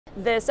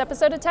This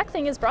episode of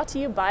TekThing is brought to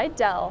you by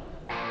Dell.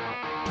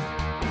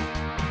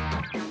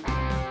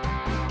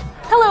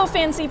 Hello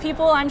fancy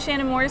people, I'm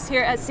Shannon Morse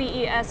here at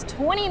CES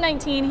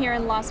 2019 here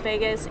in Las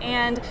Vegas,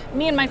 and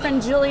me and my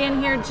friend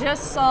Julian here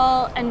just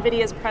saw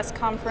Nvidia's press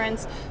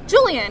conference.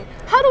 Julian,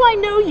 how do I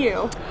know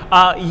you?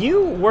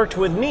 You worked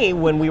with me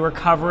when we were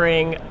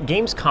covering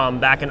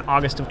Gamescom back in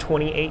August of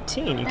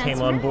 2018. You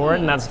came on board,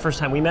 and that's the first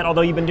time we met,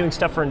 although you've been doing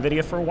stuff for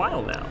Nvidia for a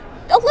while now.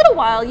 A little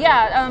while,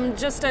 yeah.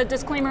 Just a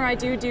disclaimer, I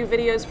do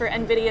videos for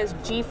Nvidia's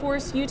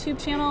GeForce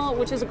YouTube channel,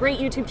 which is a great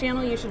YouTube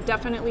channel. You should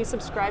definitely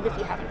subscribe if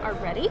you haven't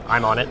already.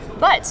 I'm on it.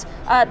 But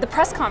the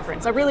press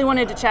conference, I really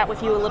wanted to chat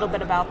with you a little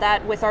bit about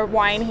that with our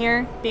wine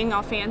here being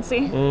all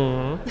fancy.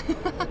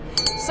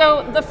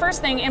 So the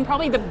first thing, and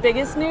probably the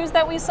biggest news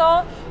that we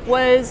saw,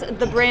 was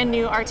the brand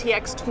new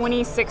RTX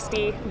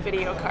 2060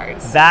 video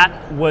cards.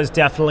 That was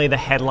definitely the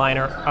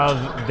headliner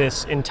of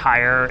this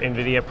entire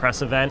Nvidia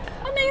press event.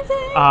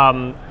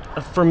 Amazing.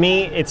 For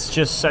me, it's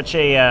just such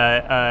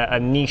a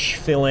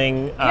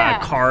niche-filling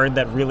card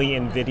that really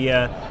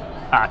Nvidia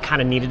kind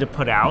of needed to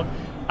put out.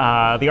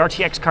 The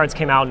RTX cards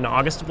came out in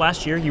August of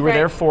last year. You were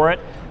there for it,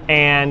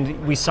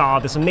 and we saw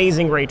this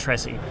amazing ray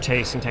tracing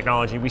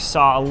technology. We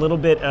saw a little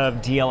bit of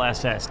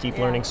DLSS, deep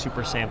learning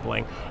super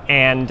sampling,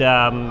 and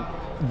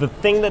the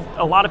thing that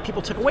a lot of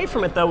people took away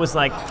from it, though, was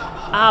like,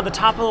 the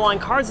top-of-the-line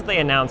cards that they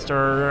announced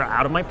are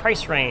out of my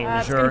price range.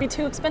 It's going to be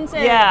too expensive.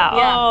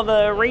 Oh,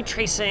 the ray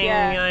tracing,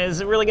 is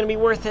it really going to be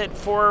worth it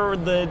for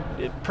the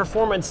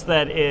performance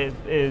that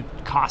it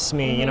costs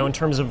me, you know, in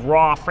terms of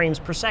raw frames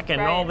per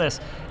second and all this.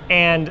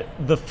 And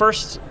the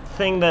first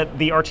thing that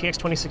the RTX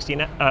 2060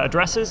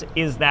 addresses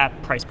is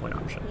that price point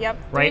option. Yep.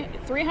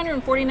 Right?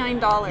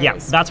 $349. Yeah,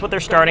 that's what they're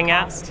starting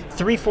at.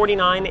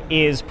 $349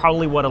 is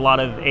probably what a lot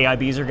of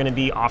AIBs are going to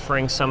be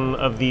offering some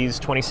of these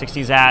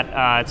 2060s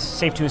at. It's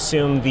safe to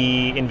assume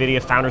the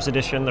Nvidia Founders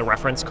Edition, the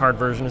reference card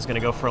version, is going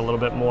to go for a little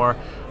bit more.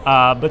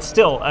 But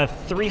still, a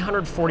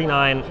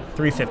 $349,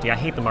 $350. I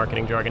hate the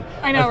marketing jargon.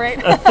 I know, right?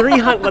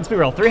 Let's be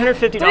real.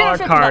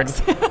 $350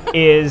 card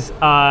is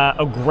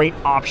a great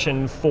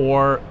option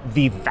for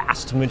the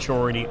vast majority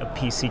of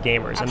PC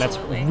gamers, and that's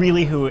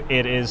really who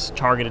it is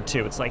targeted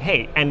to. It's like,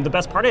 hey, and the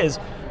best part is,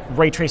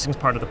 ray tracing is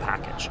part of the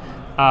package.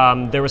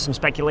 There was some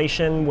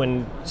speculation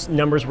when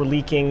numbers were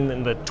leaking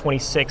and the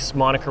 26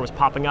 moniker was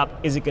popping up.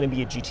 Is it going to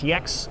be a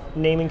GTX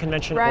naming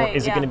convention, or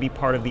is it going to be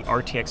part of the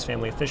RTX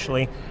family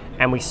officially?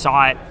 And we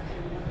saw it,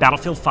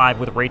 Battlefield 5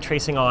 with ray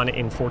tracing on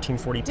in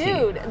 1440p.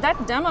 Dude,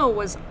 that demo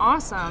was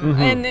awesome.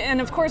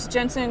 And of course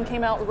Jensen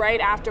came out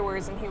right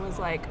afterwards and he was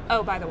like,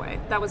 oh, by the way,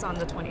 that was on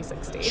the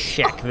 2060.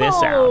 Check this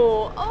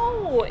out.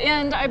 Oh,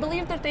 and I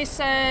believe that they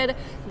said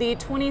the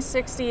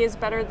 2060 is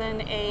better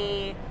than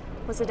a,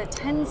 was it a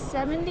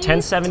 1070?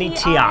 1070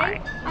 Ti.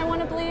 I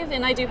want to believe,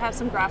 and I do have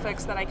some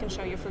graphics that I can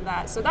show you for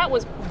that. So that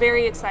was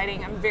very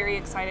exciting. I'm very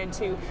excited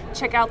to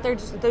check out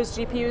those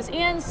GPUs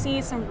and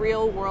see some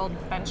real world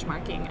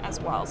benchmarking as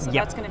well. So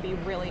that's going to be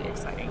really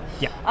exciting.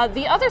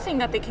 The other thing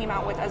that they came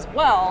out with as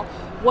well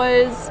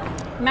was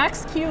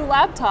Max-Q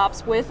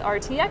laptops with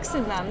RTX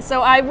in them.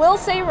 So I will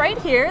say right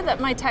here that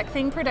my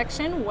TekThing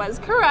prediction was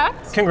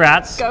correct.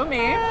 Congrats. Go me.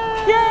 Yay!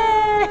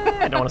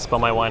 I don't want to spill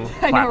my wine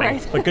clapping, I know,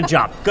 right? But good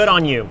job. Good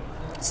on you.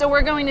 So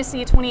we're going to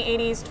see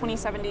 2080s,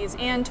 2070s,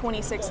 and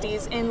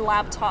 2060s in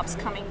laptops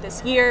coming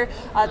this year.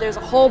 There's a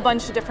whole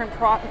bunch of different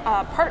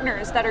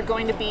partners that are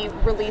going to be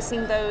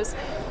releasing those.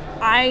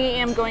 I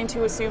am going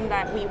to assume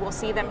that we will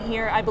see them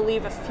here. I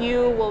believe a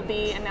few will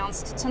be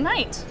announced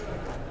tonight.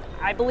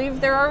 I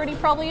believe they're already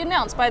probably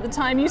announced by the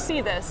time you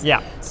see this.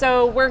 Yeah.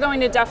 So we're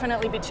going to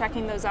definitely be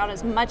checking those out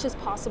as much as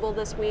possible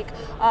this week.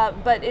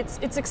 But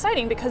it's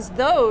exciting because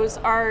those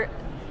are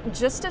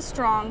just as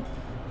strong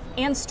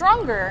and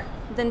stronger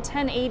than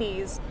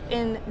 1080s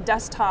in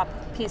desktop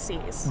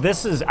PCs.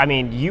 This is, I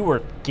mean, you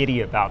were giddy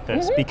about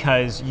this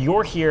because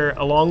you're here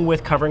along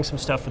with covering some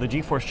stuff for the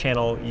GeForce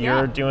channel.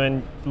 You're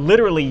doing,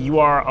 literally, you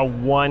are a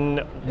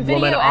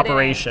one-woman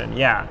operation.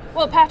 Yeah.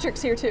 Well,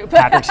 Patrick's here too.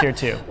 Patrick's here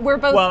too. We're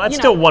both, well, that's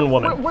still one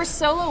woman. We're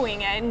soloing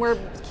it and we're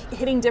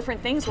hitting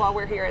different things while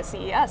we're here at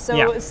CES.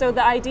 So, so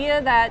the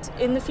idea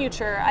that in the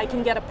future I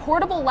can get a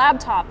portable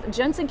laptop,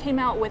 Jensen came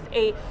out with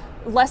a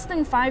less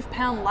than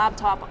 5-pound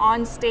laptop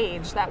on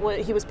stage that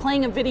he was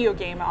playing a video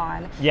game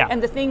on, and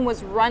the thing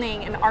was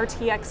running an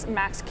RTX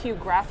Max-Q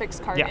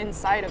graphics card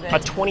inside of it. A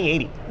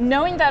 2080.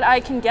 Knowing that I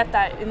can get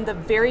that in the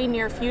very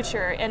near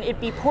future, and it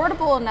be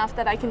portable enough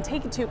that I can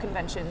take it to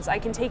conventions, I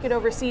can take it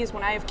overseas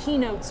when I have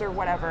keynotes or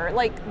whatever,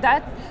 like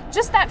that,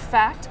 just that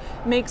fact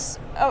makes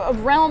a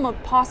realm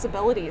of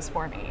possibilities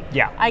for me.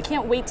 Yeah. I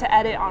can't wait to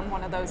edit on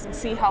one of those and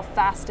see how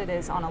fast it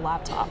is on a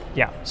laptop.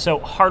 Yeah, so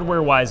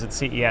hardware-wise at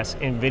CES,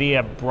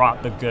 Nvidia brought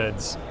brought the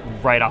goods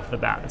right off the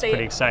bat. It's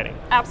pretty exciting.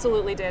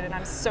 Absolutely did, and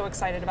I'm so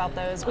excited about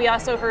those. We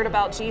also heard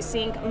about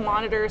G-Sync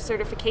monitor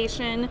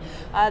certification.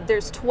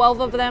 There's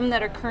 12 of them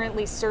that are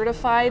currently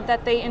certified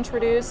that they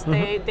introduced.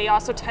 They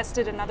also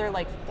tested another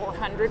like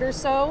 400 or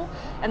so,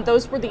 and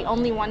those were the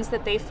only ones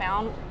that they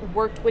found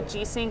worked with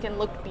G-Sync and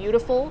looked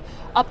beautiful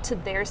up to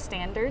their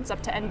standards,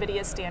 up to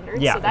Nvidia's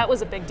standards. Yeah, so that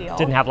was a big deal.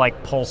 Didn't have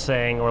like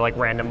pulsing or like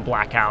random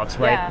blackouts,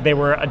 right? Yeah. They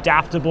were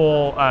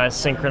adaptable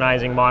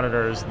synchronizing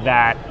monitors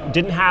that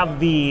didn't have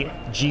the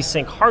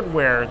G-Sync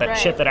hardware, that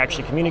chip that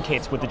actually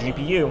communicates with the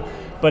GPU,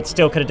 but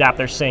still could adapt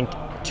their sync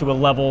to a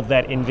level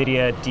that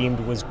Nvidia deemed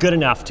was good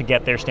enough to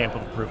get their stamp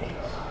of approval.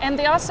 And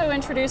they also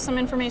introduced some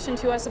information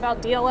to us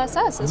about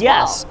DLSS as well.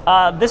 Yes,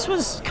 this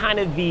was kind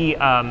of the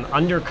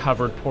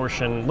undercovered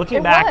portion.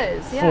 Looking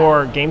back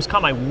for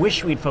Gamescom, I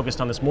wish we'd focused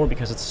on this more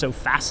because it's so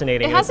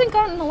fascinating. It hasn't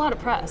gotten a lot of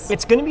press.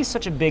 It's going to be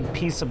such a big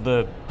piece of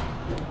the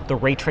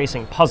ray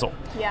tracing puzzle.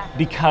 Yeah.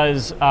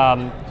 Because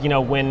you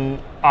know,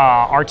 when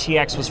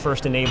RTX was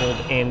first enabled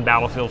in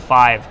Battlefield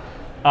 5,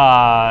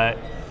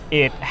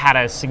 it had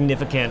a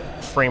significant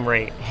frame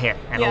rate hit,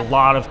 and a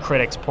lot of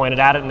critics pointed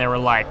at it, and they were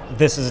like,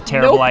 "This is a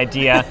terrible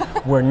idea.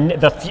 We're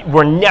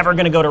never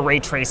going to go to ray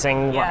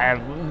tracing."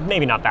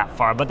 Maybe not that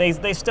far, but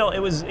they still it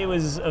was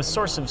a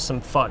source of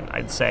some fun,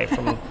 I'd say,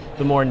 from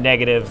the more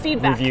negative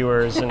feedback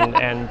reviewers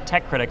and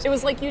tech critics. It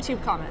was like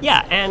YouTube comments.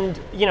 Yeah, and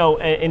you know,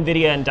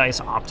 Nvidia and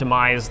DICE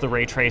optimized the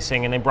ray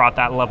tracing, and they brought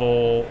that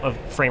level of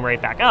frame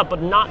rate back up,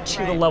 but not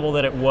to the level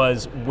that it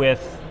was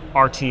with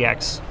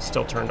RTX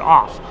still turned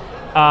off.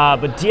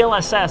 But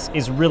DLSS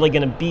is really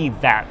going to be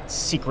that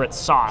secret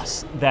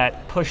sauce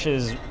that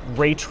pushes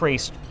ray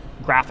traced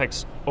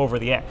graphics over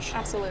the edge.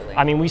 Absolutely.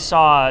 I mean, we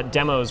saw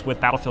demos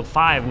with Battlefield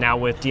 5 now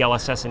with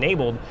DLSS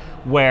enabled,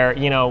 where,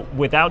 you know,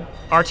 without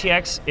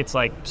RTX, it's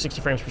like 60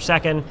 frames per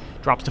second,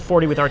 drops to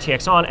 40 with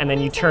RTX on, and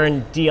then you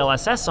turn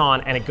DLSS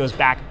on and it goes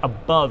back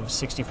above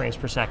 60 frames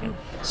per second.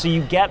 So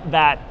you get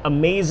that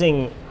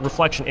amazing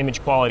reflection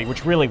image quality,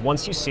 which really,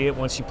 once you see it,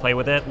 once you play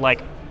with it,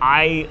 like,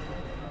 I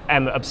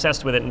am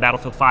obsessed with it in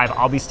Battlefield 5.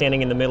 I'll be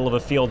standing in the middle of a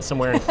field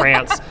somewhere in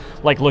France,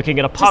 like looking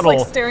at a puddle,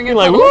 just like staring at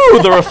like,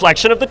 ooh, the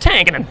reflection of the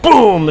tank, and then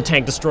boom, the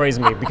tank destroys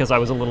me because I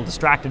was a little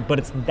distracted. But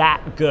it's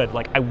that good.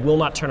 Like, I will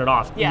not turn it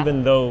off,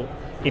 even though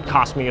it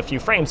cost me a few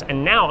frames.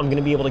 And now I'm going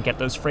to be able to get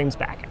those frames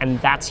back, and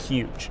that's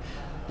huge.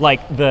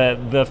 Like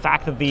the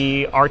fact that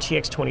the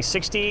RTX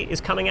 2060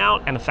 is coming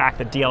out, and the fact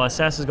that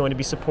DLSS is going to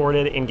be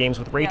supported in games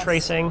with ray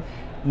tracing,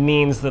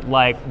 means that,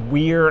 like,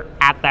 we're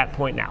at that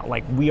point now.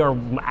 Like, we are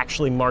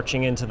actually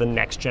marching into the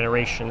next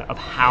generation of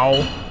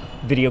how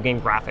video game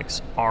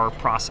graphics are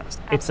processed.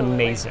 Absolutely. It's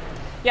amazing.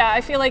 Yeah,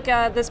 I feel like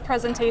this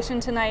presentation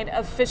tonight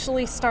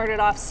officially started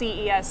off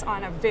CES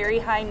on a very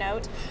high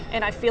note,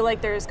 and I feel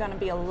like there's going to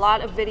be a lot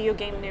of video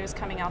game news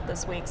coming out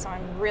this week, so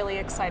I'm really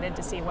excited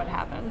to see what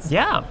happens.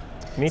 Yeah.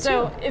 Me too.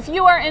 So, if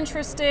you are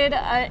interested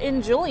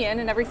in Julian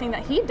and everything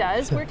that he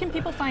does, where can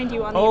people find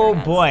you on the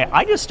internet? Oh boy,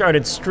 I just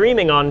started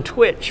streaming on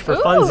Twitch for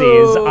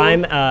funsies.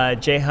 I'm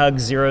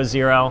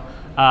jhug00.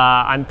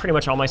 I'm pretty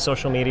much all my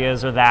social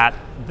medias are that,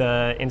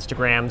 the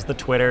Instagrams, the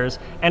Twitters,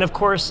 and of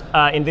course,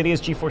 NVIDIA's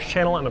GeForce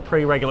channel. I'm a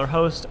pretty regular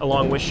host,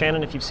 along with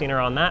Shannon, if you've seen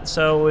her on that.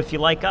 So if you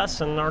like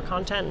us and our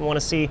content and want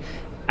to see,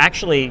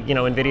 actually, you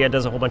know, NVIDIA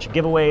does a whole bunch of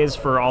giveaways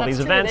for all these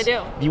events. They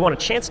do. If you want a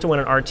chance to win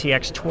an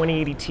RTX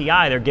 2080 Ti,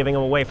 they're giving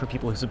them away for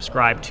people who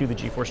subscribe to the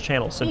GeForce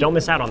channel. So don't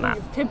miss out on that.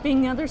 You're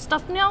pimping other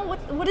stuff now?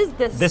 What is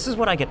this? This is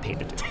what I get paid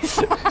to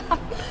do.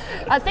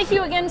 Thank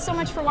you again so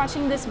much for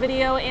watching this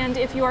video, and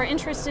if you are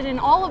interested in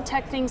all of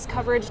TekThing's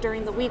coverage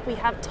during the week, we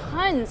have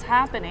tons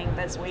happening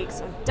this week,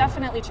 so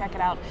definitely check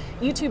it out,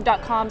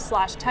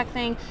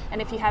 youtube.com/TekThing,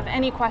 and if you have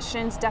any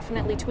questions,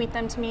 definitely tweet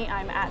them to me.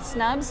 I'm at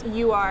Snubs,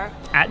 you are?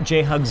 At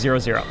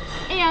jhug00.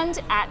 And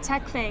at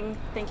TekThing.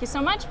 Thank you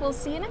so much, we'll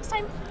see you next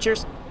time.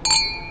 Cheers.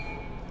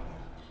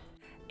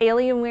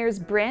 Alienware's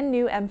brand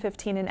new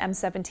M15 and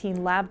M17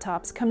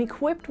 laptops come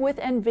equipped with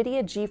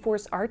Nvidia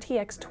GeForce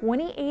RTX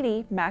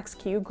 2080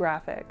 Max-Q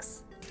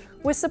graphics.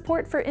 With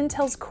support for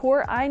Intel's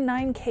Core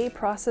i9K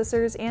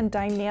processors and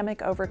dynamic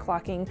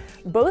overclocking,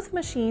 both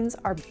machines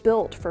are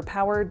built for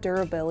power,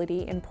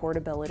 durability, and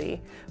portability.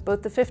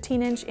 Both the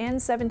 15-inch and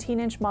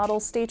 17-inch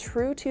models stay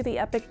true to the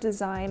EPIC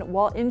design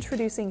while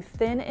introducing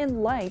thin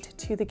and light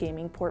to the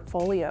gaming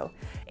portfolio.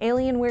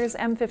 Alienware's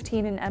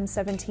M15 and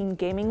M17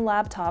 gaming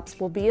laptops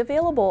will be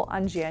available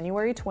on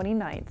January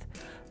 29th.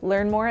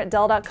 Learn more at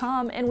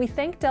Dell.com, and we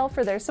thank Dell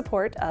for their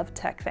support of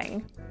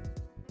TekThing.